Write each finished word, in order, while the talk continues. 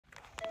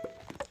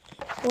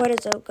What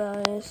is up,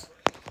 guys?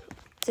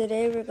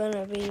 Today we're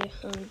gonna be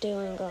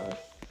doing a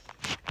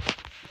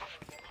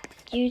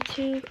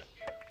YouTube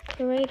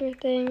creator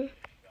thing.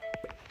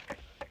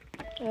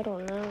 I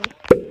don't know.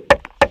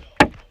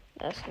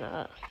 That's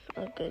not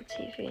a good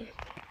TV,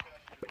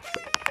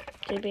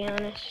 to be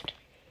honest.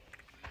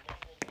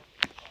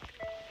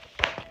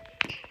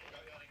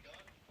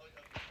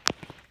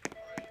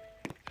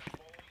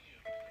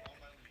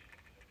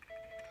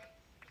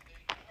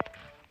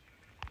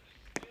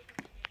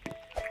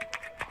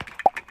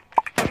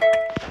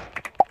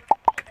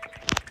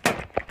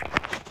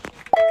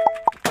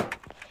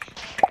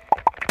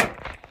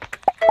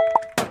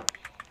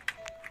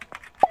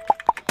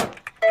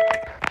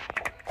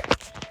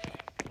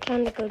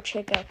 Time to go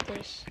check out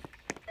this.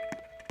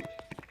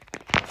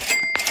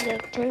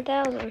 Look,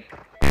 10,000.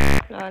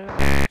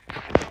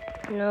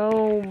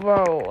 No,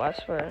 bro, I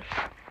swear.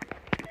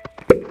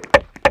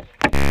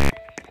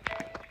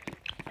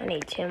 I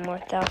need 10 more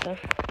thousand.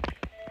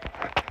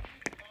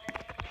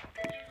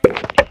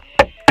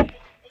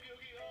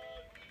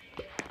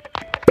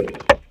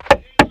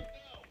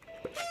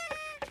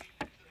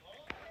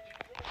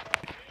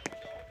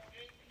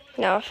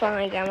 Now I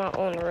finally got my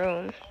own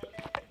room.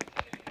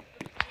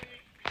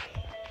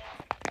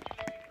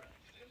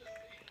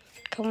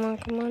 Come on,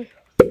 come on.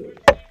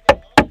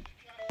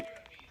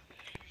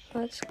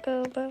 Let's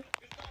go, bro.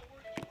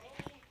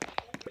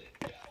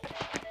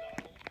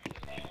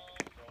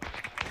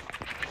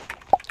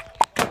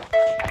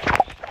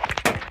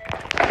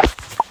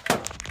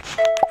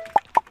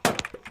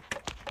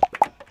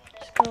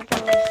 Let's go, bro.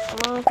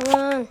 Come on, come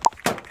on.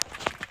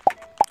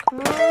 Come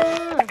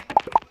on.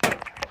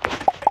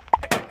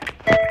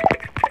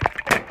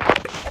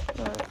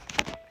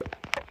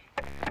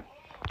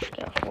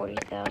 Got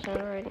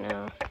 40,000 right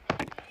now.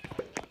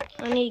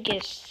 I need to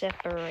get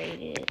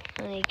separated.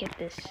 I need to get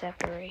this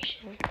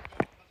separation.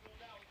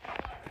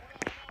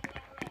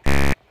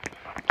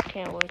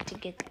 Can't wait to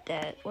get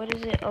that. What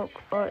is it?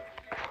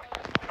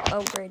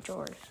 Upgrade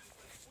drawers.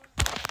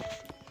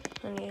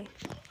 I need.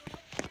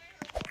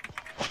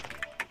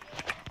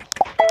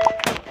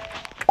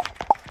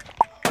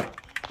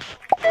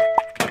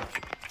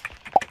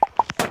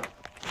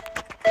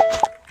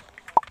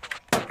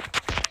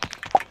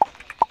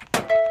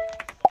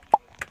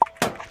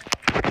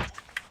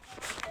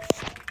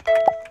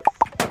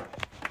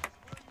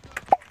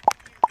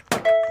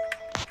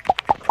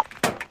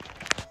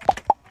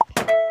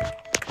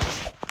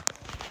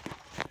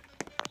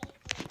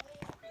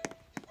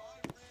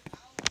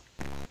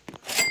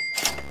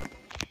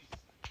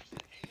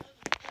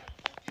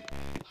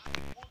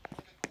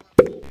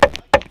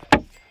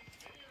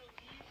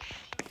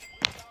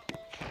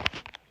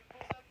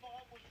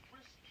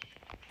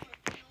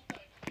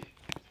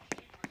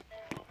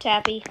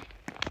 Tappy,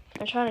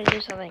 I'm trying to do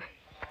something.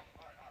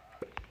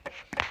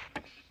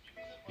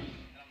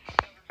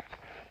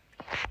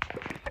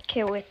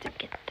 Can't wait to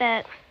get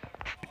that.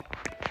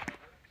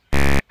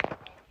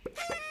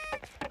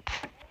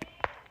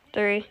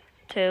 3,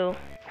 2,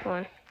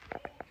 1.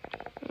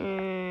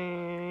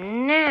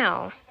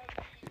 Now.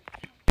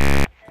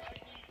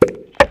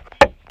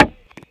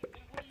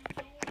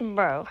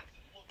 Bro.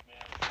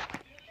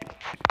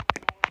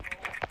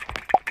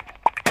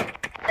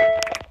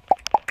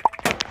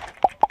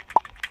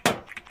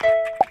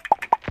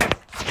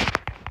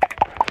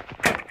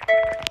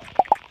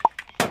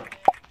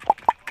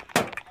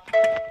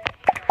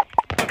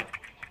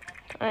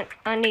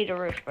 I need a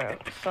roof, bro.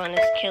 The sun is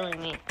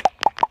killing me.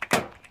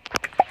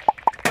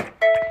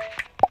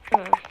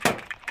 No.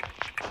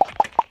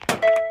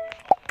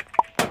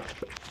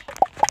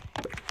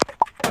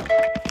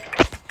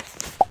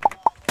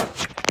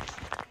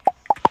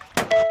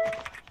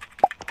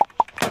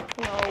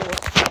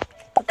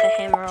 Put the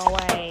hammer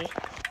away.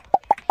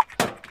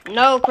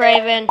 No,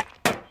 Craven.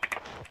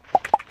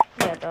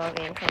 That dog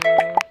ain't coming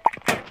in.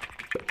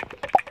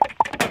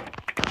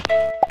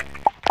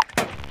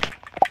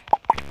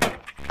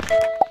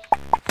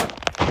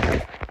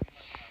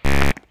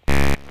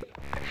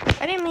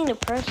 I didn't mean to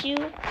press you.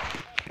 I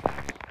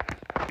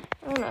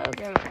want to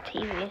upgrade my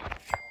TV.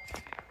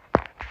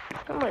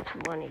 How much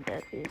money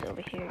does this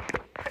over here?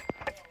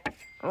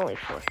 Only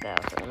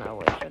 4,000. I'll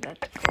wait for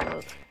that to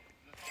close.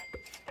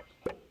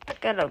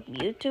 Got a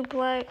YouTube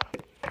plug?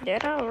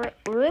 Did I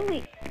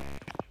really?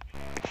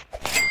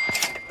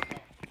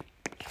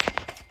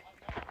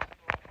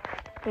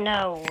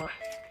 No.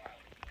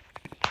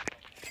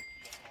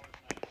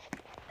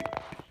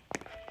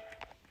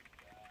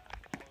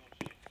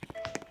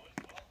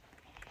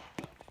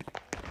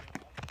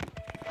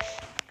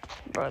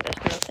 Bro,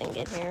 there's nothing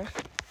in here.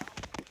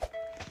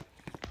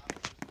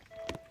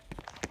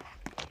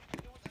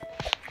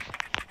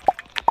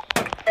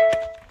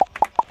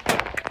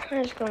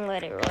 I'm just gonna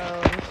let it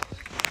roll.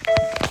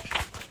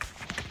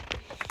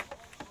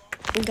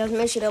 You guys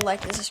make sure to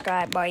like and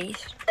subscribe,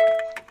 boys.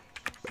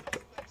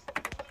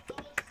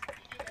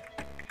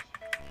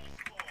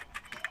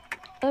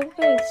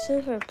 Upgrade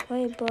silver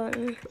play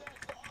button.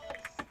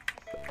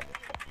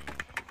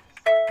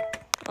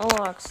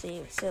 Unlock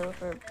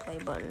silver play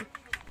button.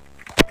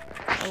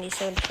 I need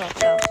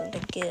 75,000 to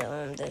get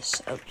on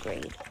this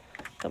upgrade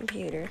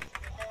computer.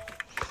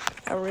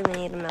 I really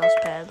need a mouse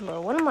pad.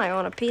 But what am I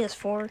on, a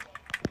PS4?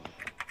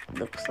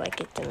 Looks like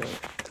it to me.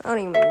 I don't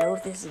even know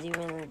if this is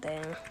even a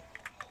thing.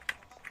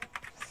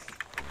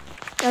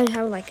 I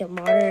have like a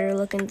monitor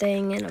looking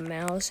thing and a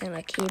mouse and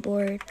a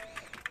keyboard.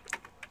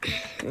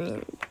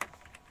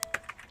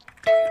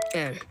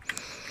 And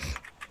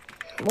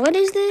what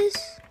is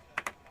this?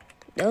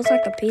 That was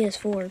like a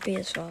PS4 or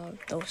PS5.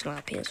 That was not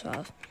a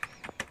PS5.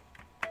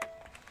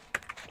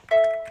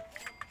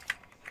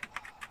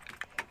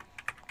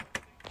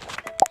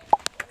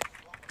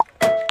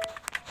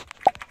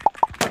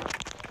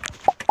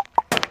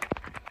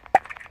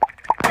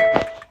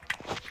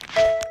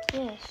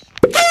 Yes.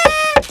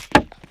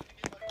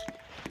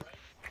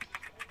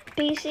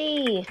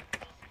 PC.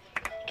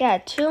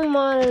 Got 2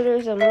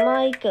 monitors, a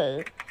mic,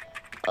 a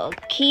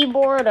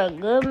keyboard, a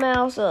good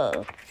mouse,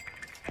 a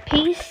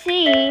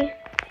PC.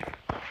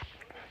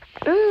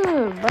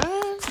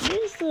 Bruh,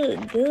 this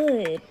look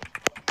good.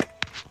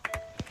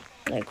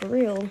 Like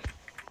real.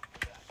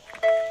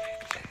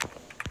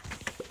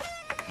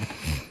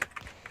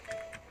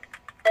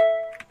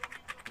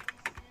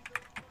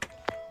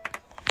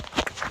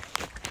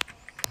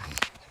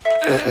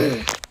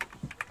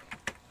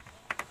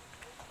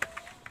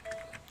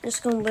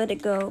 Just gonna let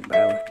it go,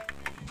 bro.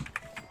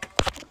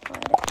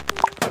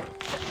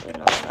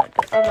 No,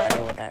 I'm not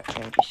doing that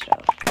cringy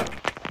stuff.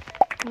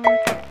 Come on.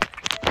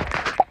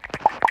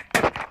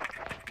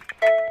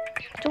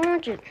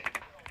 200.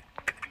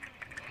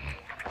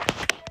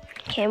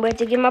 Can't wait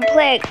to get my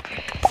plague.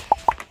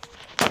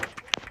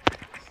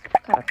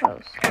 Kinda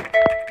close.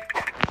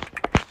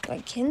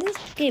 Like, can this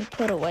get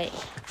put away?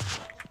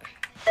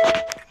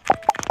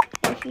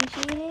 If you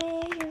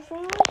cheated, you're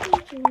saying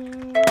what you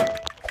know.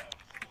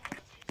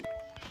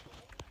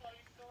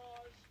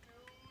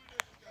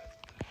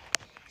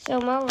 So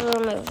my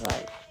room is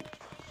like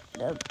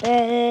the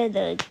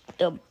bed,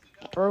 the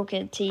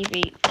broken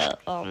TV, the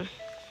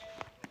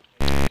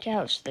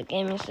couch, the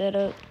gaming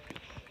setup,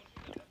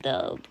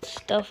 the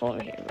stuff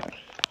over here, bro,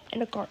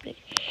 and the carpet.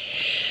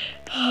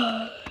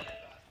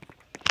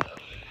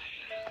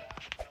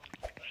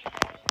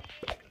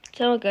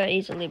 Someone could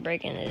easily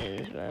break into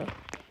this, bro.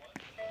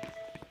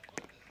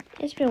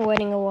 It's been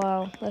waiting a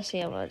while. Let's see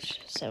how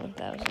much.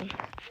 7,000,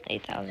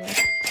 8,000,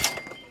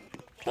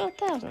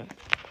 12,000.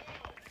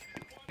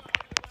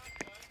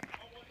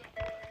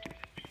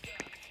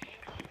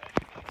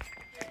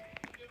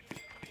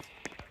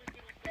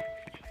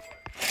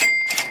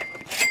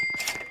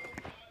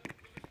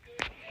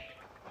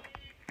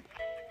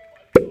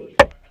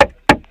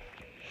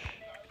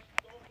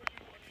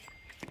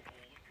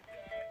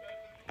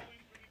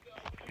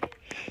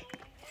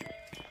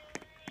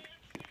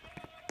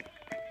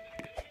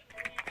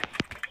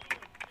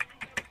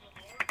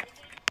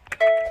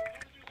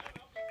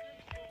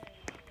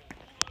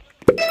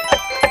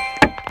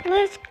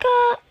 Let's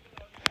go.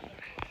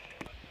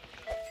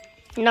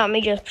 Not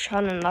me just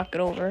trying to knock it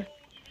over.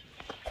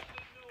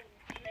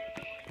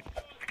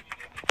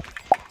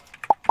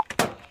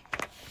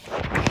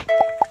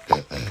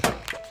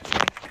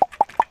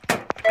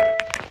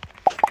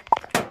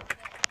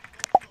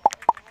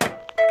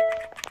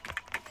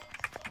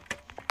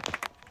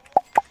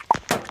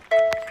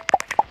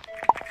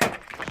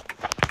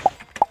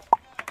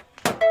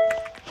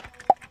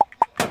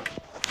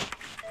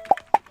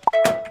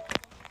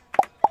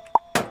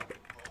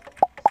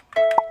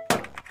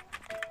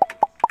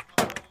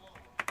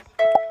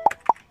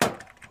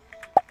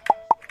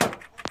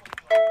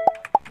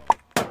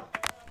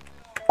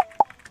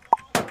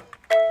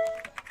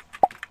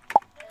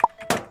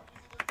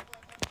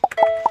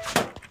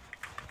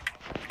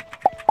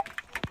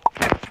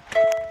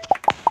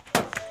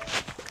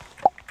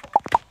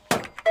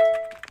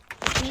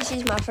 This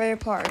is my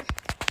favorite part.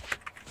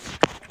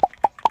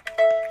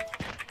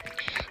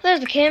 There's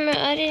the camera.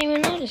 I didn't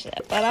even notice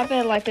that. But I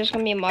bet like there's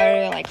gonna be a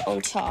monitor like on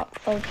top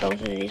of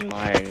both of these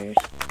monitors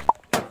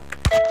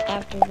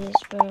after this,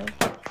 bro.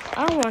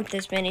 I don't want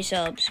this many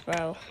subs,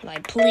 bro.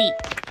 Like, please.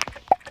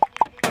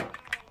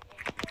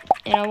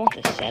 And I want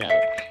the setup.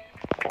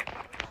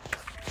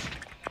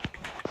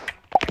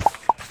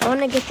 I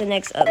want to get the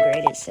next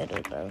upgraded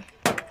setup, bro.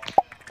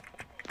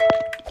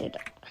 Did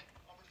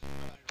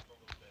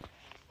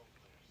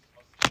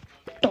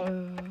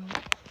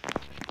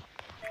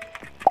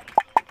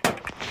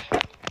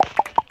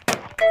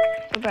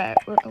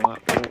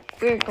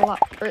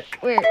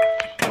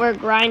We're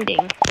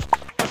grinding.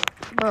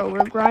 Bro,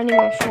 we're grinding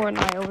on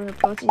Fortnite over here,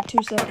 posting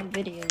 2-second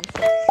videos.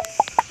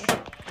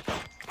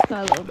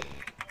 Hello.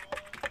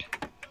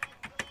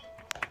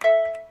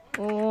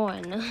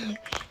 1,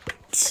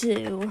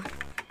 2,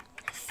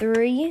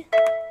 3.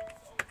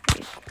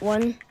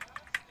 1,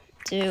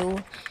 2,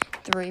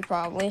 3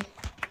 probably.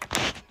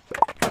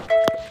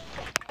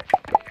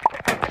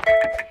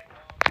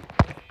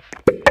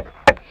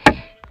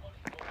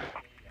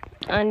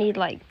 I need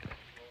like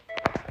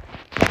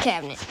a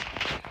cabinet.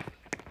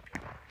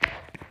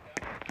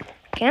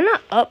 Can I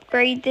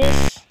upgrade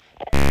this?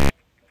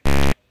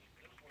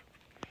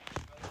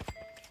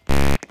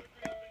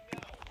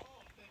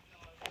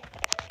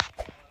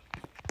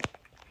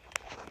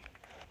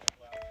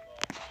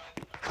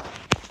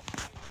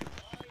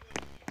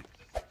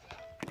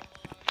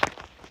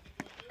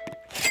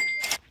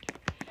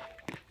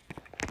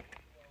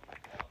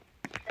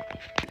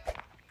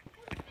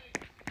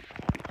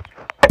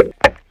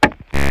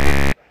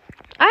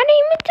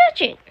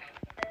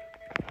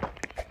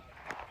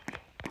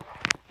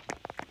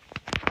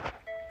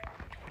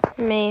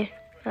 me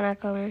when I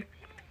come in.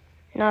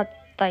 Not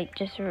like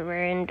just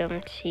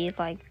random tea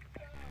like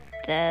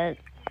that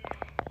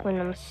when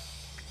I'm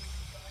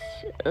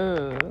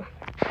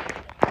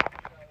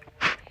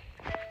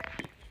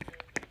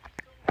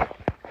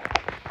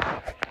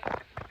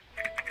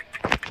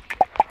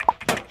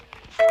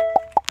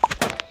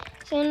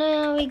So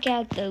now we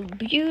got the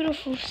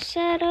beautiful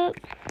setup,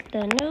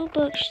 the new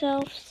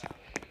bookshelves,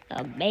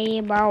 the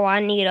baby. I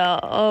need to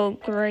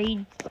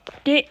upgrade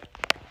it.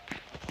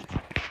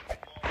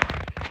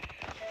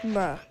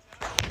 Bruh.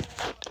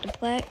 The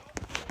plaque.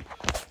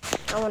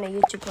 I want a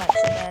YouTube plaque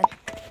so bad.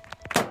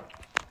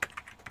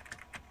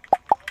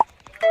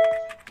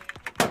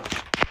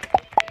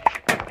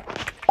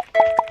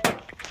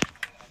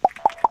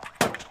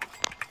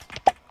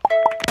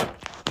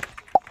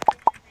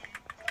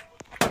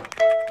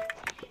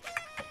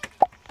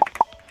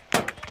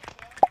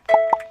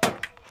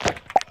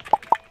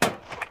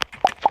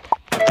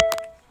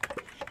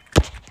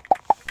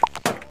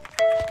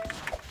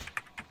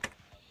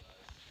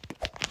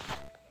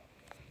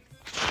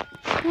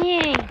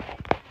 Yay!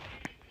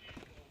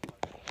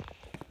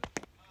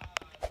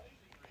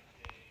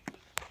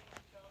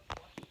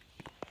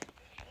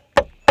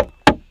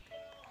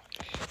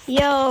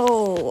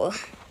 Yo,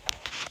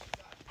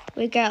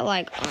 we got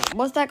like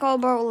what's that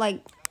called, bro?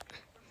 Like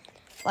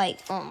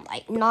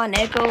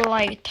non-echo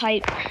like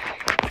type.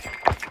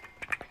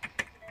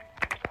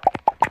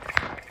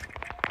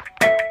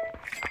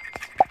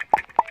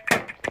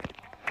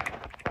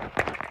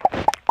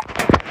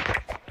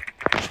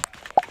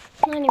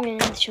 Not even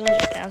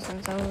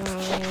 200,000, so I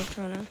wasn't really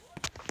trying to.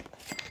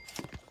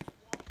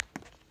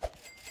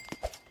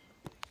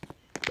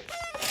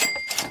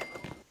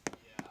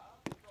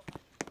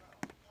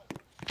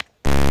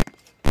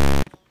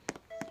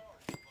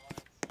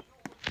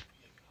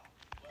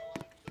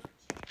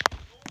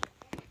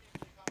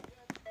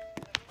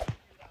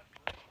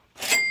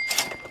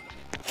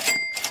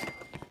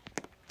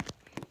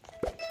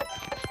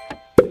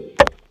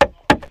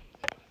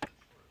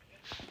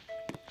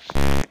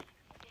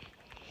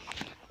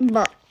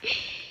 Bro.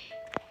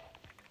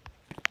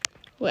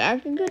 Wait, I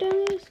can go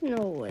down this?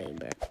 No way,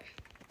 bro.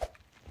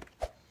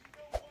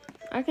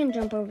 I can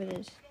jump over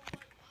this.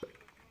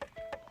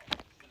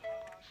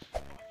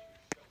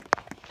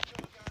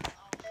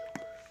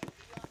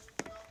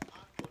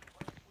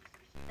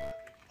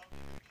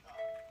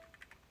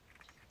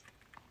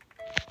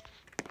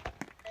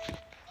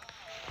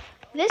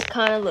 This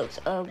kind of looks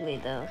ugly,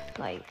 though.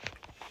 Like,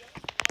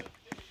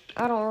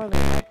 I don't really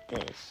like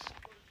this.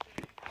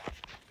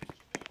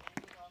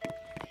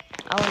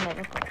 I would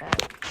never put that.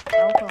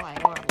 I would put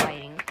like more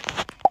lighting,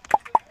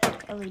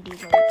 LED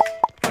lights,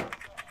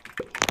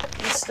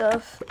 and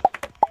stuff.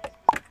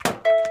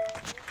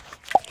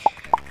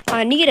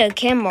 I need a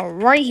camera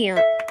right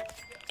here,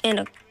 and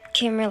a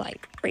camera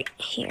like right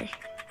here.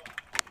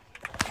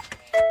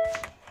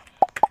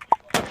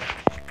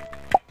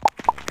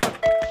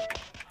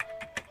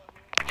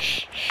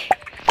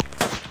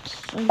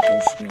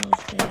 Something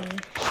smells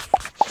good.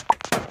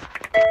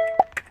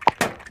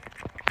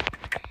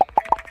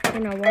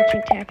 You're not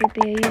watching Tappy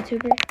be a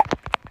YouTuber?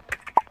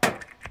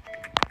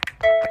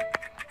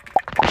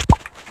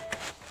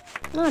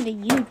 Not a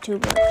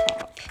YouTuber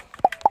cop.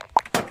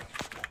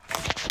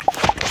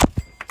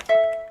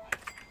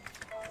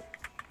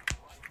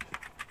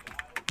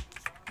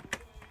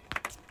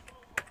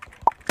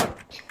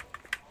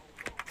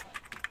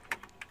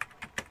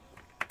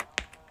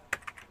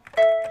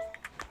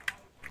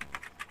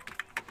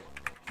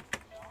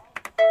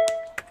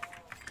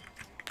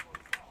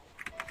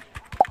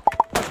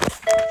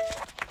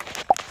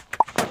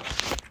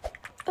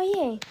 Oh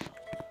yeah.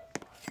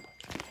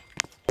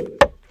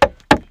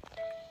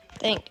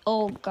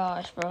 Oh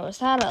gosh, bro. Is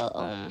that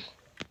a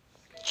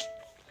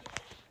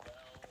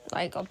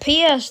like a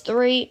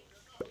PS3?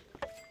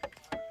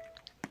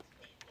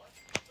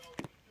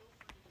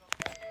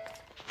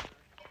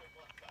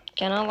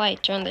 Can I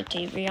like turn the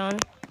TV on?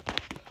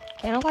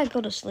 Can I like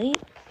go to sleep?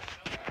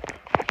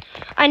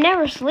 I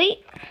never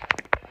sleep.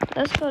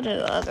 Let's go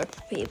to other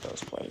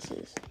people's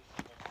places.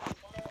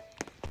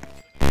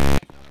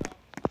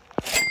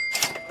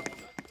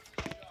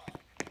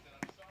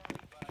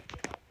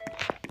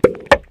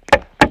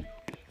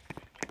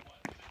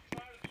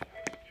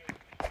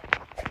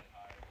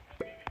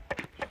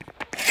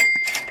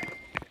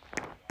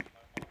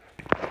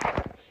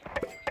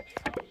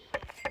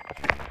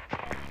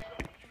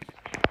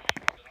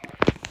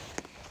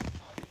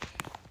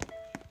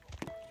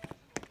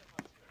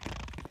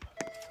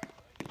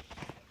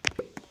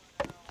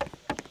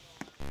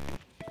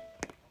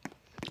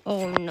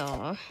 Oh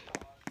no.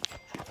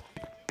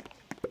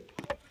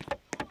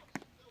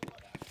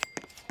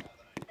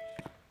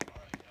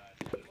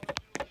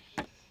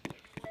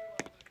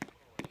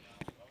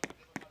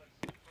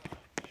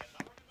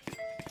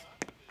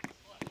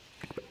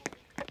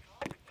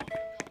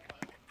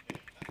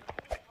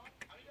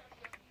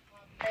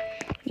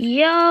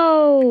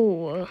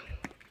 Yo!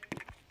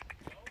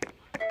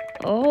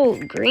 Oh,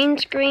 green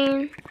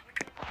screen.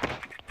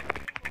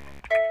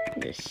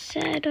 The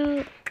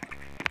setup.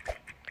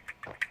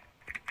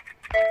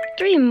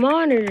 3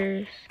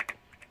 monitors.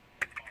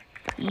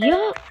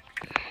 Yup.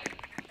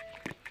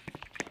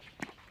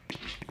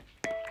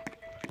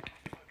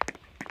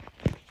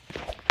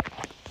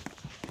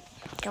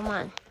 Come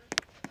on.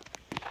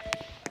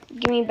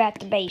 Give me back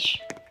the base.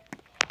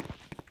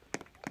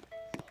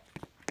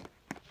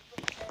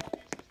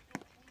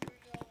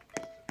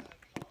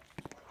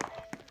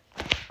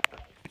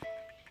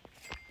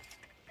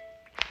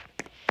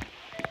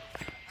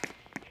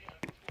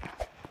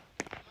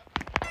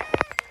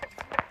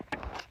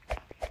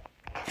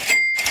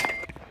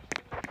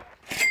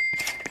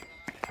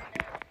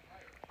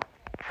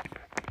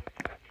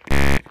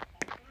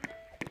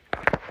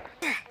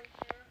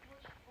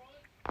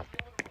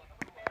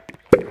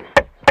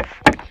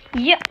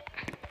 Yep.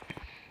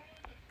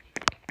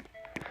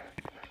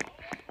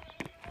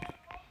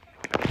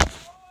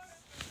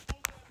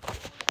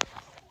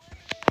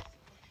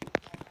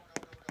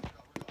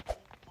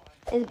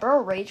 Is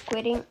bro rage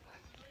quitting?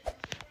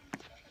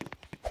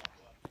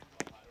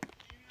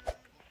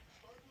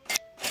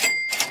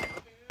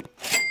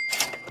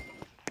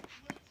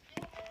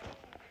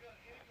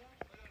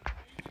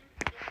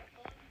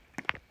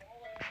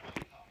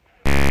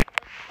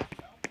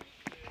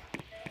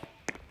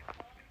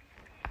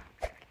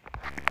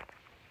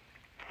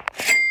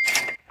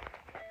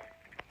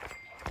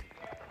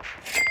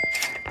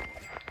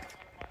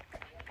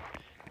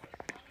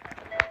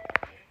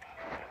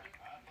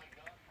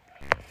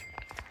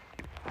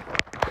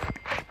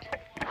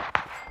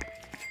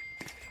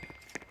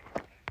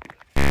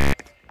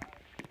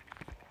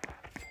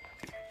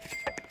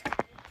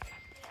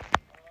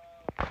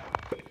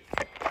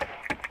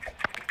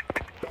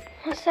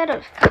 My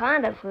setup's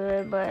kind of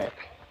good, but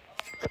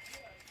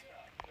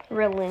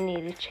really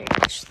need to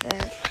change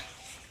that.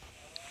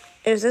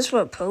 Is this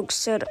what Poke's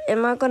setup?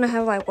 Am I gonna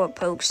have like what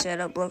Poke's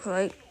setup look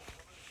like?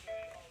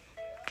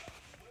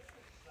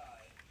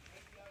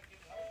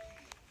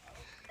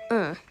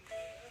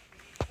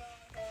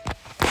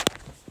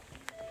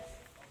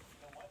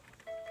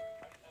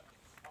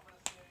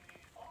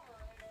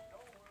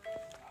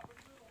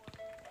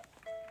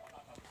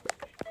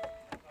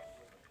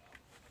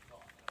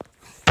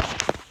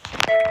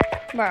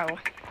 Bro.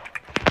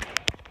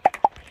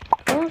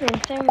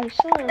 170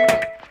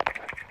 subs.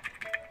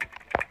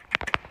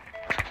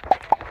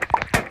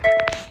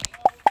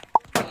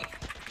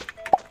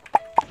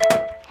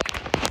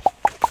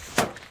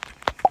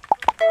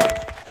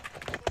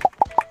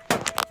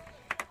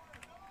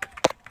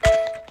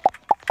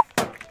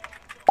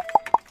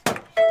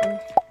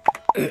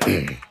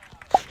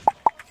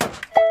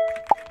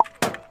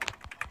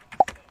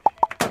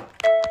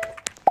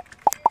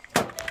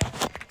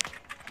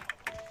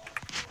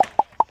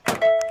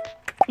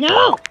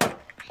 No!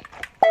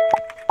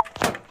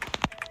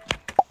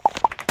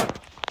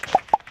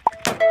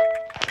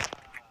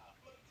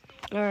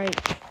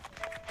 Alright.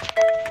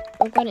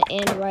 I'm gonna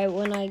end right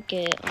when I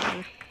get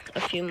a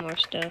few more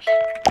stuff.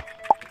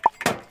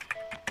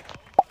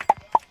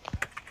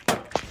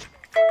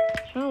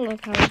 I don't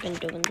look how I've been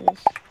doing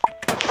this.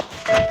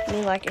 I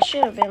mean, like, it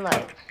should have been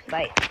like,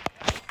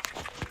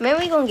 man,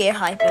 we gonna get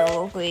hype in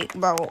real quick,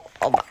 bro.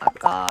 Oh my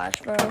gosh,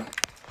 bro.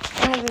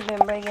 I haven't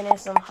been bringing in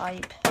some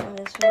hype in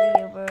this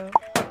video, bro.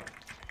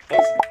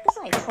 It's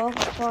like 12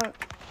 o'clock.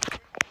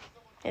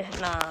 It's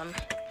 9.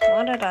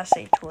 Why did I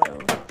say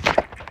 12?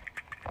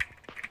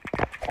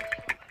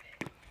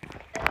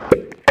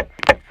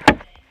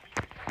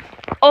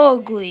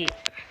 Ugly.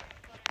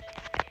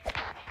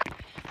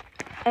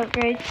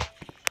 Okay.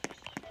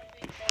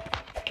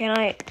 Can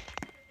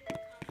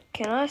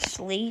I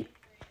sleep?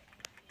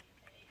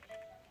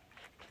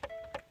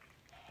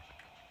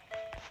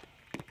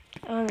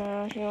 I don't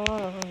know if you want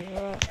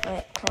to,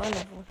 like,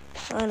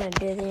 kind of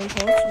did the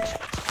impulse.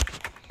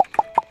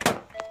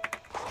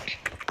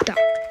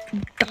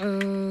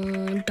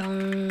 Dun,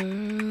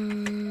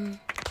 dun.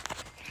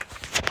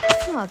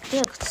 Oh,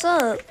 dude, what's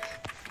up?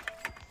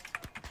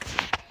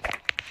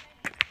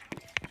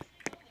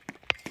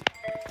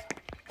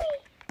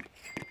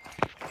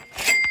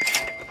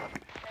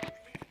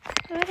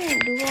 I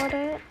didn't do all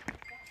that.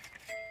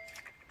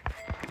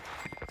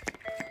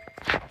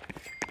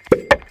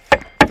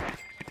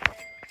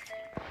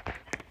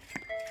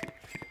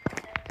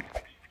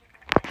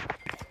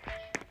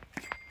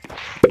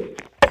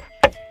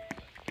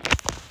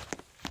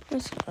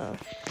 Let's go.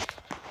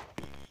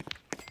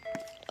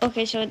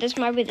 Okay, so this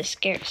might be the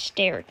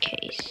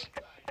staircase.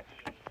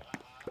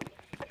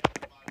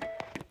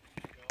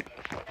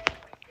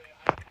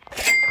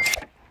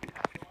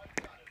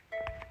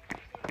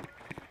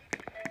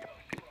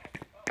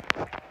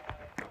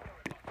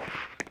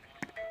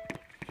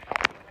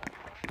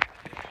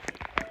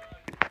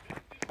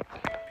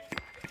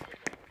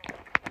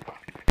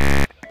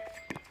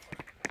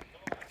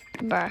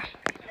 Bruh.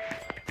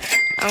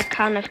 I'm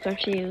kind of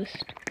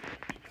confused.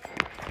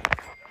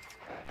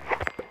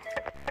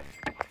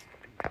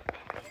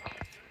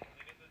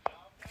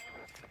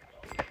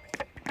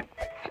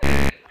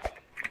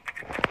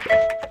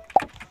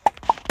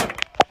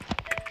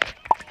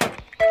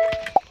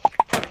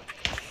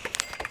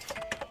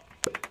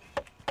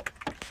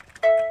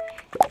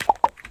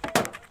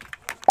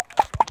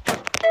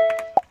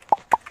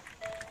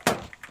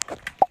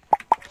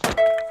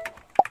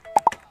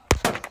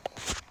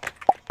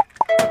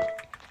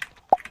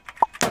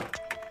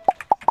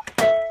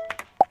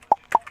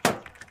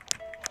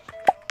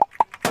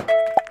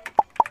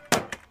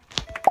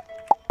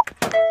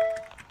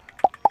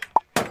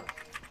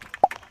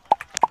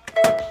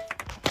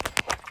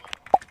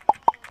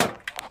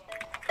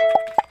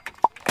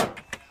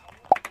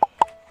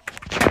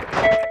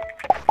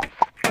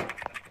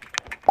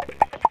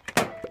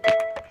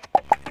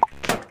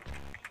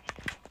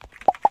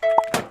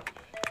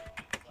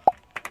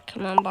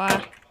 Come on,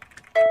 bye.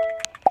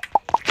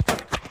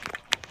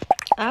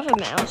 I have a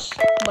mouse,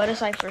 but it's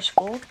like for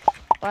school.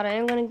 But I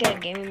am gonna get a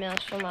gaming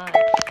mouse for my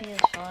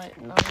PS5.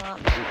 No,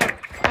 not.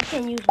 I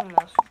can't use my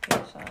mouse for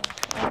PS5.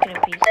 I'll get a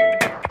PC.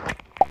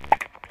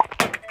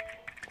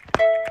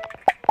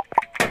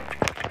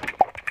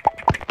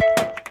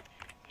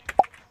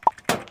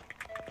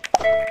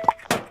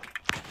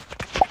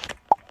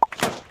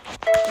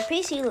 The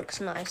PC looks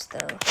nice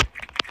though.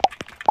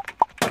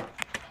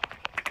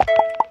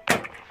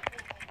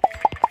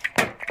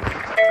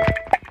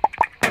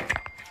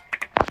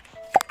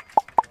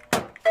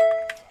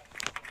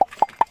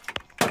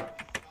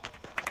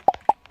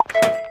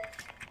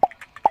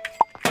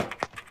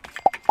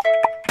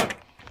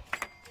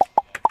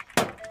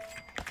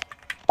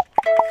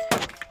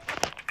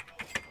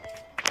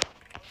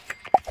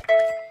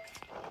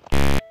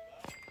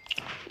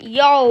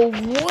 Yo,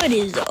 what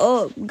is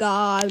up,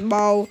 guys,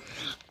 bro?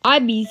 I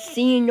be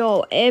seeing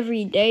y'all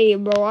every day,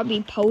 bro. I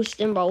be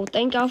posting, bro.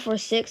 Thank y'all for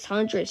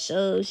 600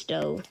 subs,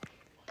 though.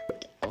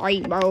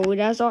 Right, bro.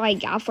 That's all I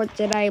got for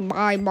today.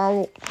 Bye,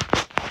 bro.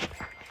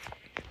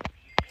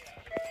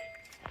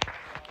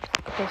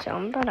 Okay, so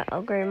I'm about to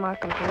upgrade my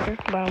computer,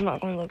 but I'm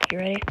not gonna look. You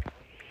ready?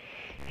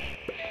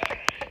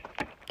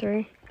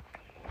 3,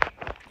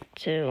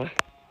 2,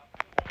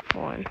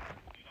 1.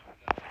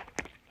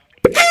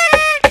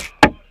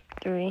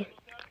 3,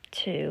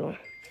 2.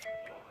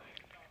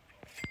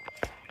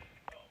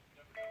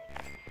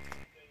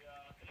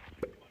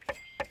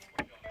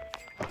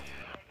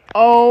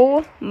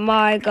 Oh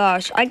my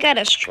gosh. I got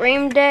a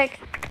stream deck.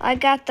 I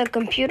got the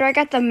computer. I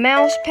got the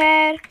mouse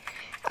pad.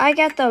 I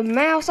got the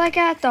mouse. I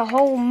got the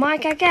whole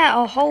mic. I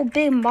got a whole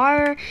big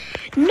monitor.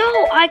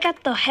 No, I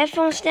got the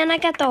headphone stand. I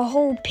got the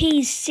whole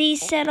PC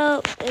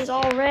setup. It's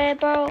all red,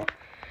 bro.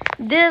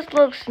 This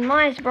looks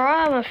nice, bro.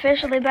 I'm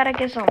officially about to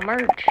get some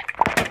merch.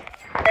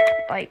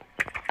 Like,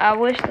 I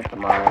wish that the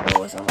monitor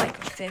wasn't like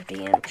a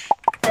 50-inch.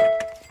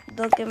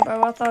 Looking,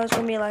 bro, I thought it was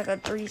gonna be like a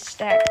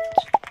 3-stacked.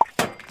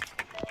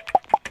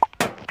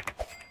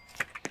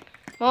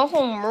 My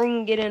whole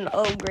room getting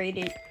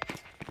upgraded.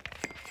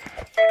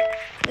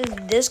 This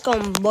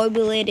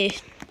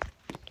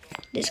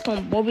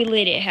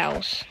discombobulated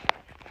house.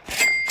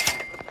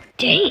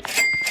 Dang.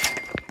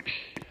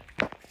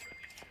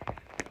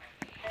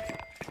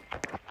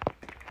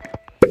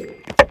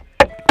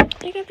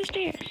 Look at the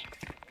stairs.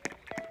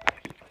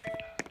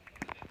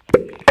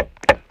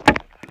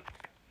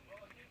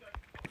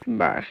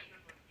 Bye.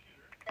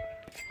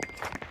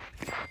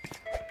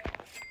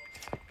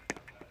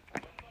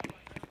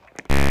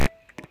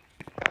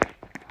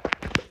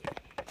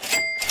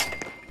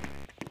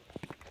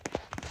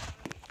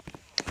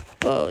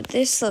 Whoa,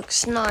 this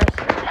looks nice as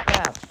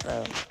crap,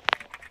 bro.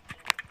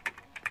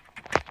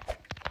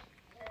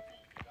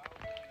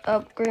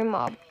 Upgrade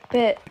my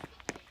bit.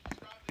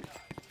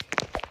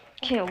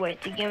 Can't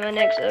wait to get my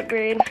next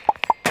upgrade.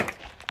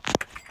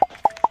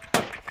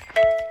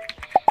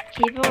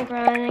 Keep on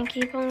grinding,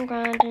 keep on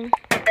grinding.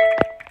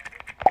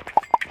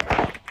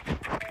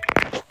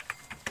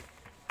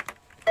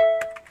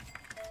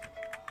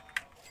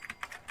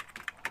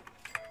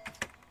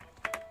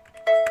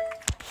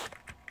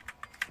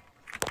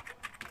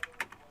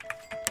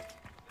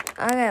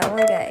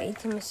 Only got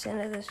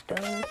 18% of this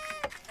done.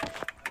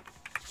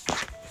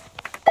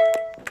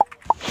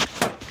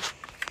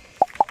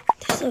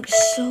 This looks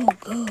so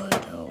good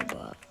though,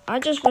 but I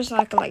just wish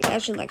I could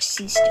actually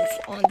see stuff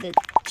on the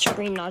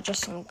screen, not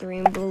just on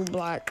green, blue,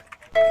 black.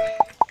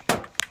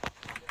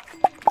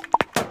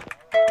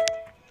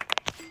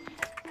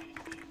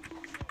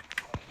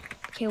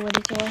 Can't wait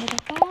until I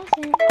hit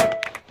 1,000.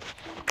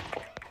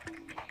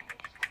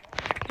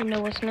 You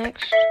know what's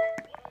next?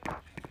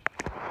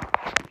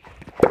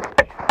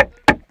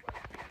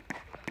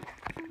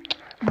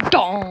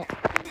 Don't.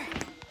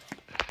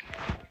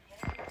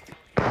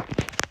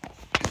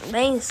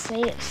 Main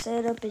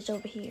setup is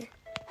over here.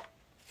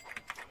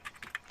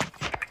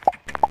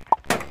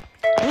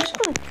 I'm just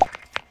gonna.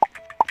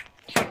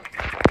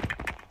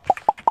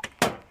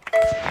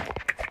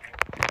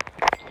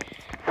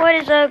 What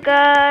is up,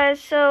 guys?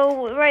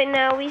 So right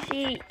now we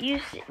see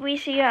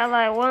got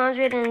like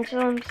 100 and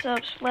some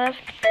subs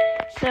left.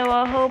 So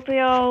I hope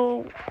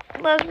y'all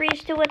let's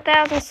reach to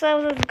 1,000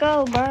 subs. Let's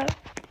go, bro.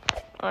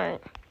 All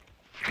right.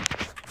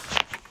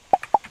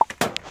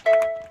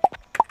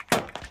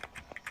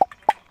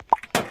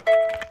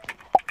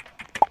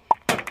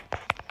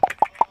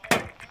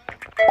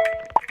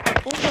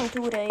 It's been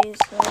 2 days,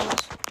 guys.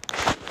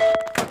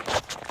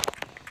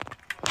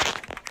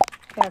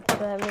 Got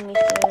that many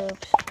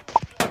subs.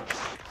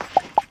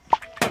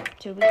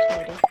 2 weeks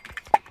later.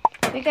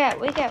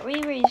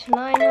 We reached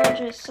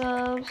 900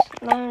 subs.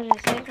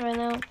 906 right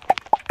now.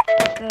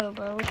 Let's go,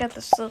 bro. We got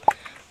the sub.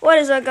 What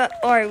is that?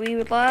 Alright, we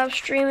were live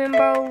streaming,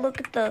 bro. Look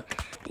at the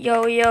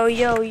yo.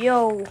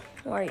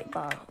 Alright,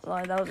 bro.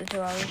 Alright, that was a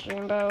 2-hour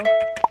stream, bro.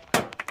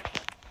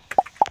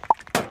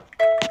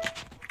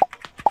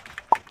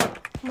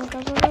 Look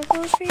how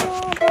close we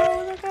are,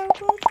 bro. Look how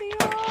close we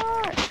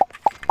are.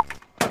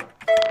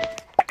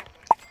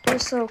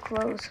 There's so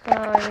close,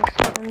 guys,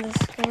 in this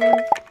game.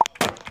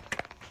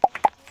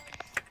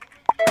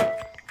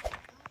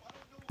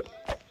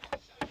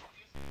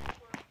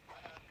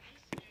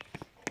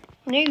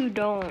 No, you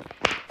don't.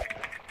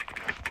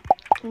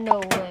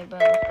 No way, bro.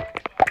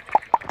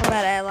 How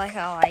about I like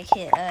how I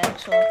hit an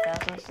actual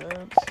 1,000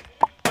 subs?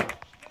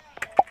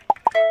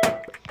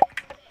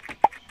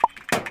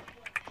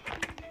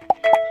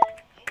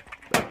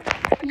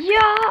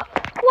 Yo,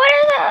 what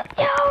is it?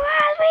 Yo,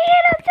 guys, we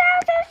hit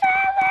 1,000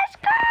 subs. Let's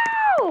go.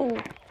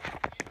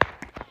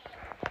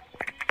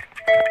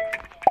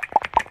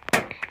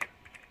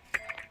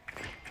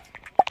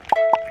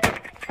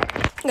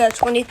 I got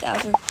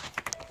 20,000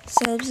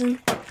 subs and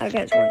I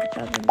got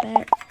 20,000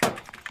 back.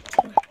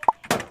 So.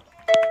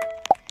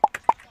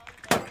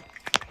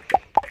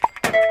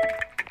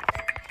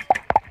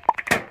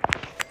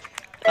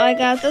 Alright,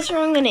 guys, that's where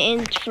I'm gonna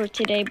end for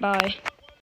today. Bye.